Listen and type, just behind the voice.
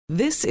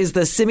This is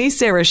the Simi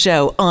Sara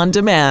Show on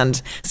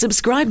demand.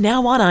 Subscribe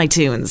now on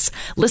iTunes.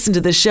 Listen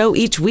to the show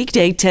each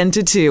weekday 10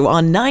 to 2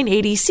 on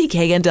 980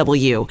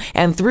 CKNW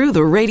and through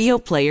the Radio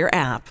Player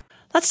app.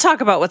 Let's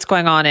talk about what's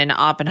going on in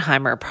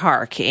Oppenheimer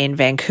Park in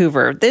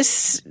Vancouver.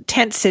 This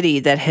tent city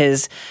that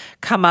has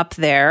come up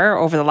there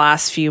over the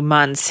last few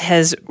months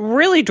has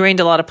really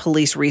drained a lot of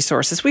police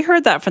resources. We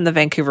heard that from the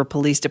Vancouver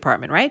Police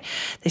Department, right?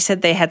 They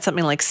said they had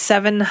something like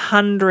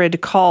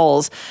 700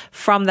 calls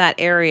from that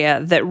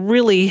area that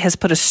really has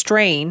put a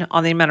strain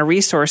on the amount of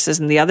resources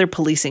and the other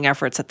policing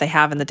efforts that they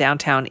have in the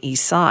downtown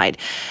east side.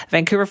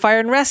 Vancouver Fire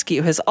and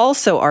Rescue has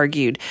also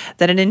argued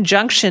that an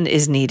injunction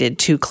is needed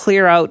to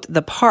clear out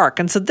the park.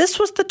 And so this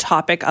was the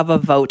topic of a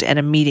vote and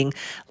a meeting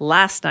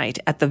last night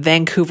at the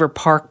Vancouver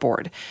Park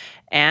Board.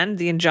 And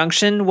the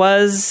injunction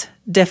was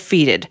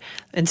defeated.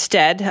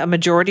 Instead, a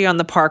majority on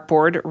the park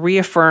board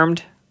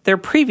reaffirmed their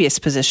previous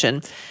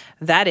position,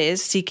 that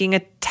is, seeking a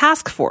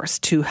task force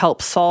to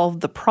help solve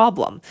the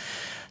problem.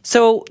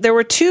 So there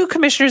were two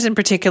commissioners in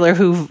particular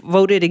who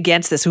voted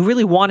against this, who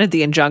really wanted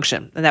the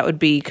injunction. And that would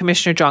be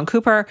Commissioner John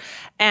Cooper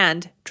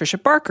and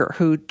Tricia Barker,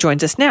 who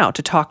joins us now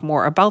to talk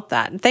more about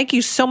that. And thank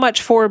you so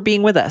much for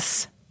being with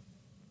us.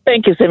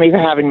 Thank you, Simi, for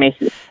having me.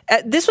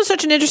 This was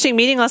such an interesting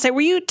meeting last night.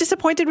 Were you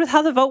disappointed with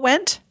how the vote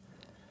went?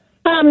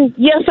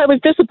 Yes, I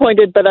was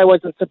disappointed, but I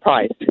wasn't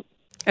surprised.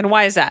 And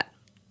why is that?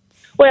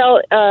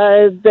 Well,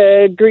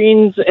 the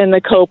Greens and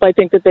the COPE, I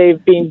think that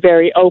they've been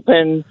very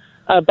open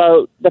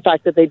about the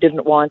fact that they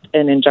didn't want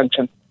an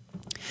injunction.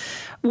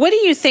 What do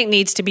you think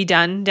needs to be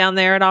done down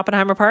there at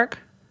Oppenheimer Park?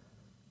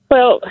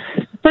 Well,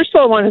 first of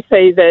all, I want to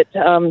say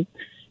that,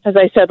 as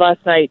I said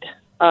last night,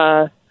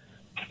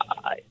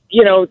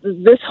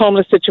 this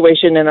homeless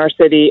situation in our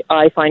city,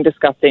 I find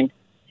disgusting.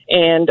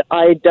 And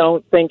I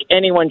don't think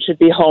anyone should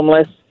be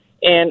homeless.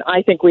 And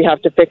I think we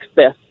have to fix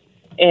this.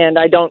 And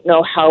I don't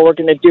know how we're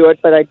going to do it,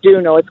 but I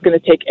do know it's going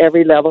to take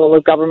every level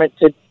of government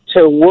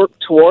to work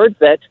towards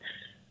it.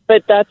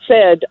 But that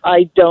said,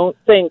 I don't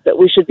think that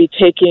we should be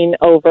taking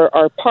over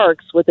our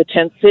parks with a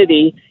tent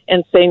city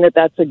and saying that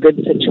that's a good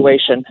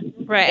situation.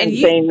 Right. And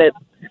saying that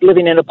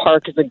living in a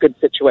park is a good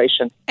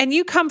situation. And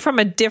you come from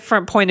a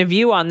different point of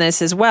view on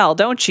this as well,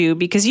 don't you?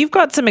 Because you've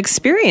got some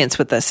experience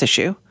with this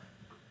issue.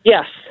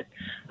 Yes.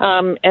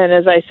 And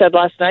as I said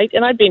last night,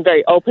 and I've been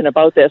very open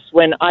about this,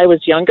 when I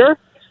was younger,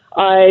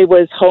 I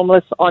was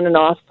homeless on and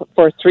off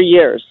for 3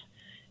 years.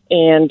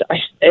 And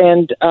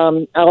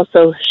I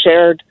also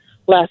shared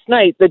last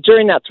night that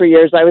during that 3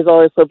 years, I was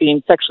also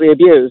being sexually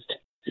abused.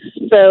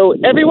 So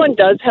everyone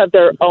does have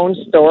their own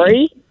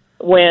story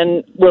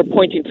when we're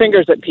pointing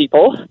fingers at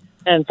people.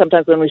 And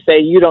sometimes when we say,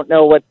 you don't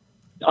know what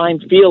I'm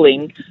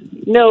feeling,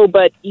 no,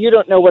 but you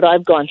don't know what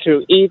I've gone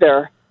through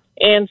either.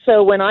 And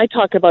so when I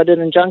talk about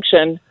an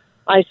injunction,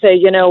 I say,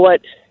 you know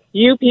what,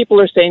 you people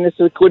are saying this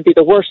would be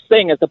the worst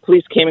thing if the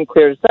police came and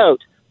cleared us out.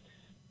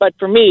 But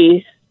for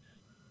me,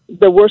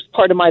 the worst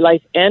part of my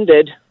life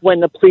ended when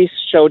the police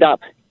showed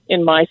up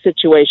in my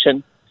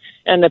situation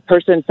and the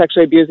person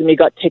sexually abusing me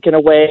got taken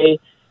away.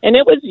 And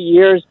it was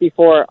years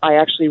before I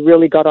actually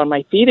really got on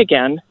my feet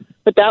again.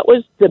 But that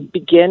was the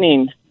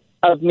beginning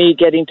of me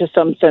getting to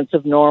some sense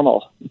of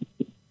normal.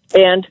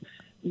 And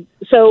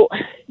so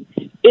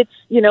it's,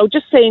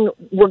 just saying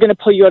we're going to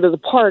pull you out of the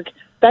park,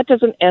 that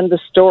doesn't end the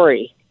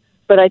story.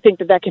 But I think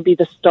that can be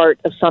the start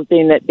of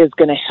something that is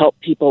going to help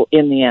people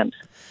in the end.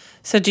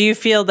 So do you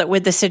feel that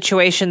with the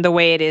situation the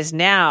way it is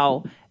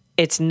now,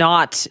 it's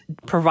not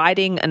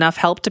providing enough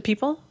help to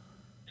people?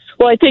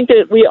 Well, I think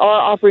that we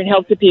are offering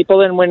help to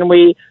people. And when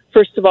we,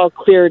 first of all,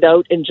 cleared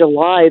out in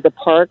July the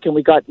park and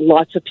we got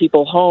lots of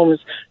people homes,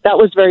 that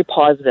was very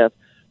positive.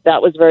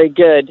 That was very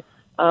good.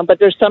 But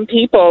there's some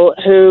people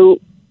who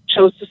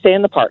chose to stay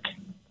in the park.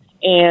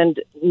 And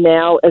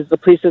now, as the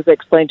police has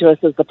explained to us,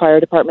 as the fire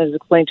department has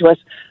explained to us,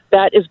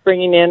 that is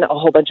bringing in a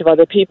whole bunch of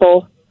other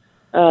people.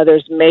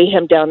 There's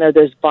mayhem down there.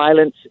 There's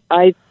violence.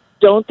 I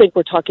don't think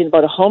we're talking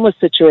about a homeless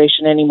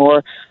situation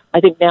anymore. I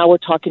think now we're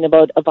talking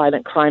about a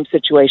violent crime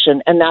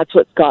situation, and that's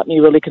what's got me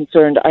really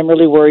concerned. I'm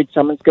really worried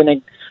someone's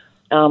going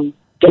to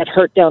get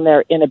hurt down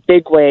there in a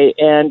big way,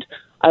 and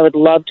I would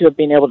love to have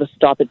been able to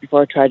stop it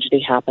before a tragedy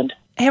happened.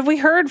 Have we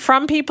heard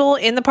from people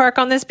in the park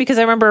on this? Because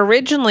I remember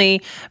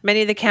originally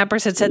many of the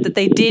campers had said that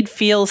they did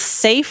feel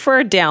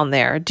safer down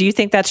there. Do you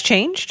think that's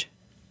changed?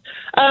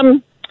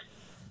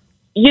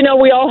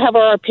 We all have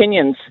our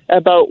opinions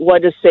about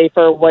what is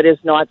safer, what is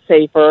not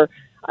safer.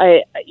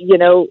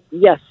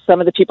 Yes, some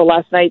of the people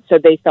last night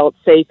said they felt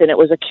safe and it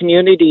was a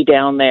community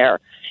down there.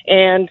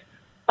 And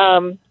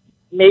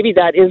maybe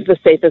that is the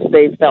safest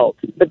they've felt.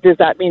 But does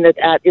that mean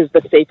that is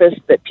the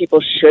safest that people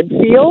should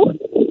feel?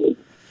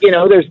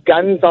 There's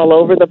guns all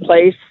over the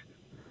place.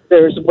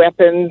 There's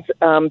weapons.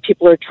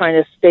 People are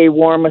trying to stay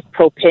warm with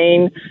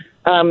propane.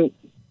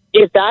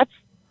 If that's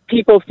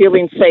people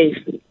feeling safe,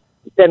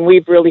 then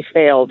we've really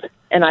failed.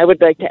 And I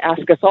would like to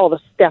ask us all to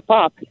step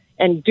up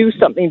and do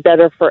something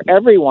better for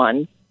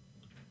everyone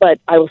But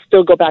I will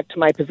still go back to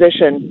my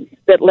position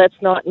that let's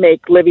not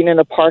make living in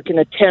a park in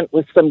a tent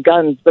with some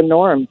guns the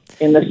norm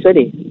in the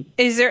city.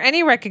 Is there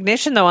any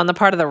recognition, though, on the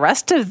part of the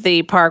rest of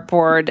the park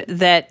board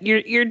that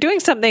you're doing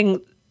something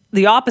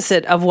the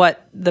opposite of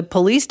what the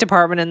police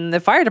department and the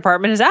fire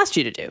department has asked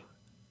you to do?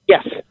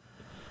 Yes.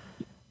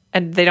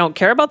 And they don't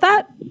care about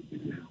that?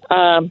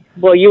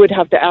 Well, you would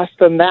have to ask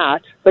them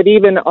that. But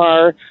even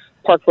our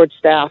park board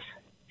staff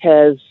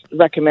has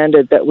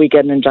recommended that we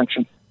get an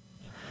injunction.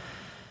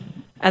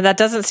 And that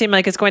doesn't seem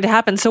like it's going to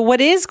happen. So what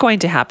is going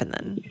to happen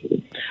then?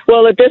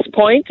 Well, at this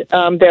point,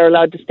 they're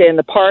allowed to stay in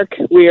the park.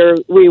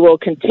 We will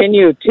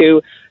continue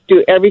to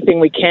do everything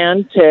we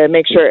can to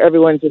make sure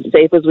everyone's as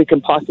safe as we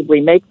can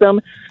possibly make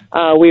them.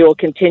 We will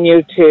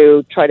continue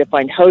to try to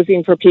find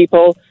housing for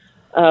people.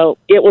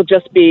 It will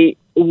just be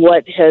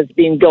what has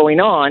been going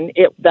on.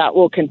 That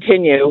will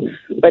continue.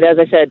 But as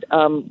I said,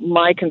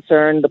 my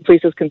concern, the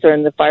police's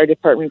concern, the fire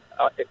department,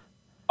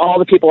 all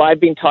the people I've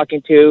been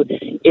talking to,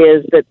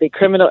 is that the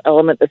criminal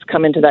element that's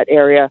come into that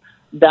area,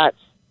 that's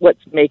what's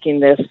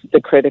making this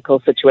the critical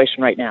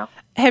situation right now.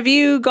 Have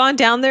you gone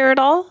down there at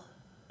all?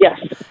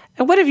 Yes.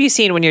 And what have you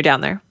seen when you're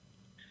down there?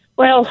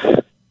 Well,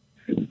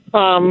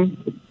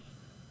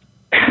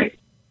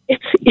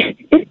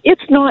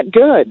 it's not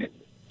good.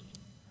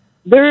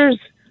 There's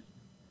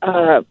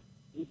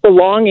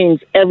belongings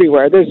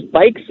everywhere. There's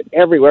bikes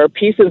everywhere,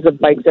 pieces of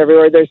bikes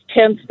everywhere. There's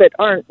tents that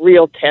aren't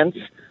real tents.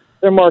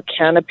 They're more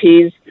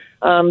canopies.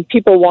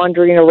 People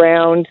wandering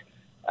around.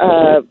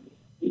 It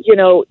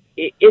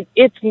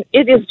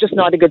is just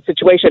not a good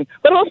situation.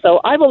 But also,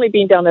 I've only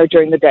been down there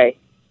during the day.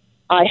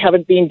 I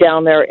haven't been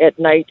down there at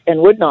night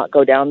and would not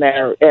go down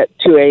there at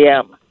 2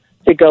 a.m.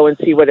 to go and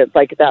see what it's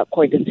like at that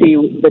point and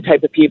see the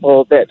type of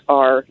people that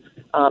are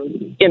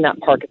in that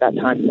park at that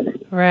time.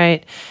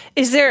 Right.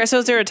 Is there a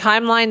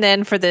timeline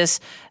then for this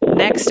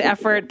next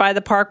effort by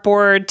the park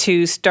board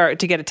to start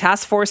to get a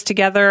task force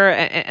together?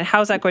 And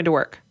how is that going to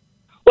work?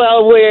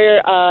 Well,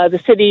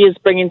 the city is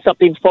bringing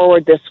something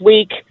forward this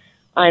week.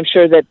 I'm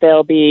sure that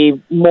there'll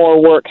be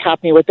more work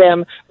happening with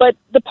them. But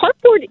the park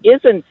board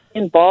isn't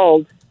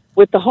involved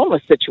with the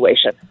homeless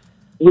situation.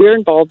 We're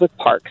involved with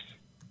parks.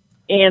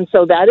 And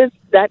so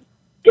that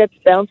gets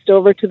bounced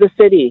over to the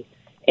city.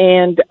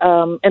 And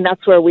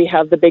that's where we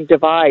have the big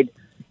divide.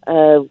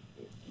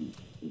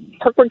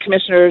 Park board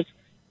commissioners,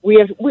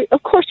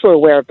 of course we're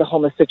aware of the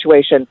homeless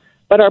situation,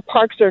 but our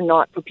parks are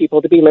not for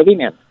people to be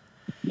living in.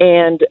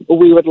 And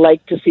we would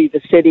like to see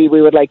the city,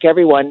 we would like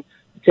everyone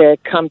to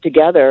come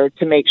together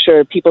to make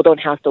sure people don't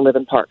have to live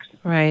in parks.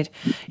 Right.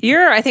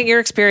 I think your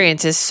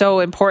experience is so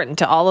important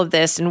to all of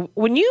this. And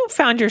when you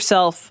found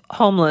yourself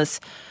homeless,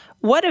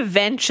 what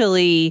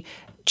eventually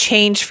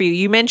changed for you?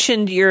 You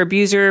mentioned your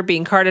abuser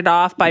being carted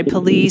off by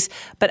police,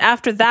 but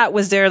after that,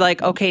 was there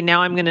like, okay,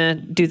 now I'm going to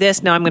do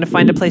this, now I'm going to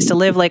find a place to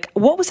live? Like,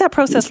 what was that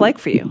process like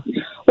for you?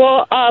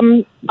 Well,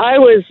 I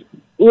was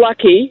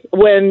lucky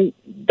when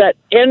that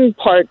end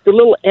part, the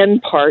little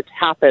end part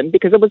happened,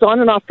 because it was on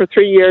and off for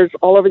 3 years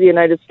all over the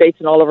United States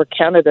and all over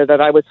Canada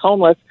that I was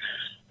homeless.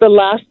 The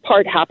last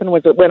part happened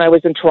was when I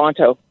was in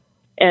Toronto,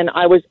 and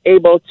I was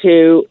able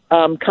to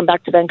come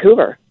back to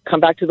Vancouver, come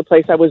back to the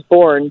place I was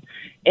born.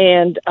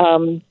 And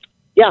I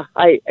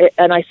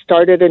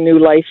started a new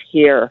life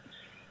here.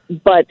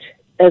 But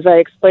as I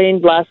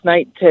explained last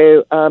night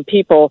to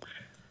people,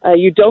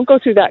 you don't go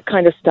through that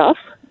kind of stuff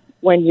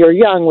when you're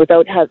young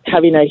without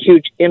having a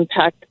huge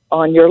impact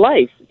on your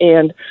life.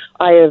 And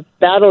I have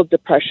battled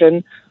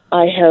depression.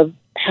 I have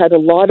had a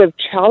lot of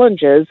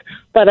challenges,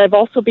 but I've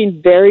also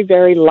been very,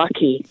 very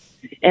lucky.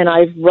 And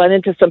I've run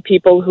into some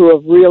people who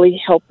have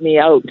really helped me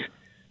out.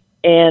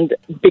 And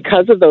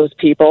because of those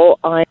people,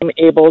 I'm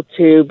able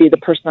to be the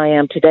person I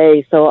am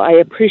today. So I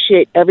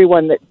appreciate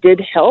everyone that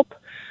did help.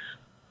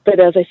 But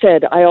as I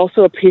said, I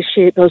also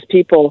appreciate those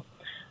people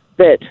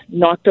that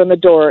knocked on the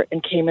door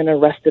and came and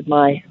arrested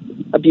my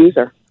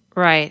abuser.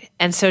 Right.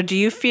 And so do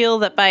you feel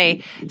that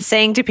by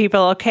saying to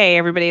people, okay,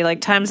 everybody, like,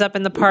 time's up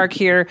in the park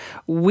here,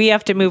 we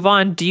have to move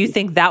on, do you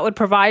think that would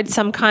provide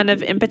some kind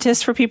of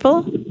impetus for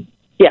people?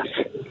 Yes.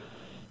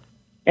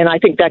 And I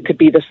think that could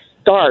be the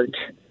start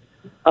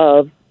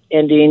of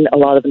ending a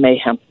lot of the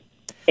mayhem.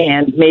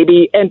 And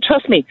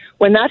trust me,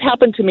 when that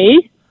happened to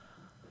me,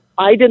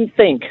 I didn't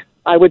think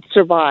I would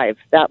survive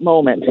that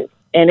moment.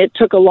 And it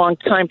took a long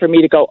time for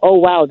me to go, oh,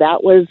 wow,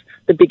 that was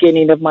the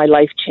beginning of my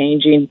life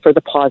changing for the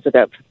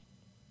positive.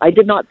 I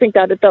did not think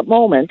that at that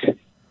moment.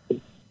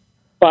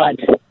 But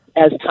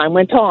as time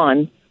went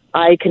on,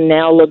 I can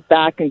now look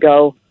back and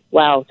go,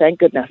 wow, thank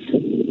goodness.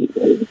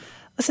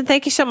 Listen,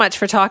 thank you so much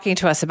for talking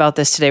to us about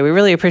this today. We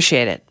really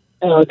appreciate it.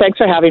 Oh, thanks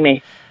for having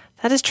me.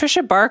 That is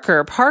Tricia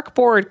Barker, Park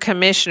Board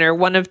Commissioner,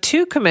 one of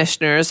two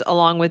commissioners,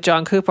 along with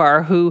John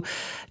Coupar, who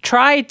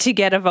tried to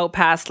get a vote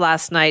passed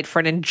last night for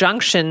an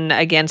injunction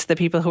against the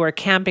people who are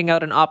camping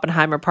out in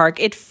Oppenheimer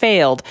Park. It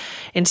failed.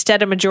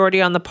 Instead, a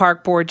majority on the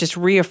Park Board just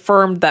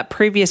reaffirmed that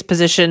previous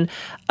position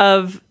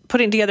of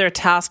putting together a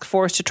task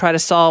force to try to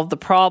solve the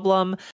problem.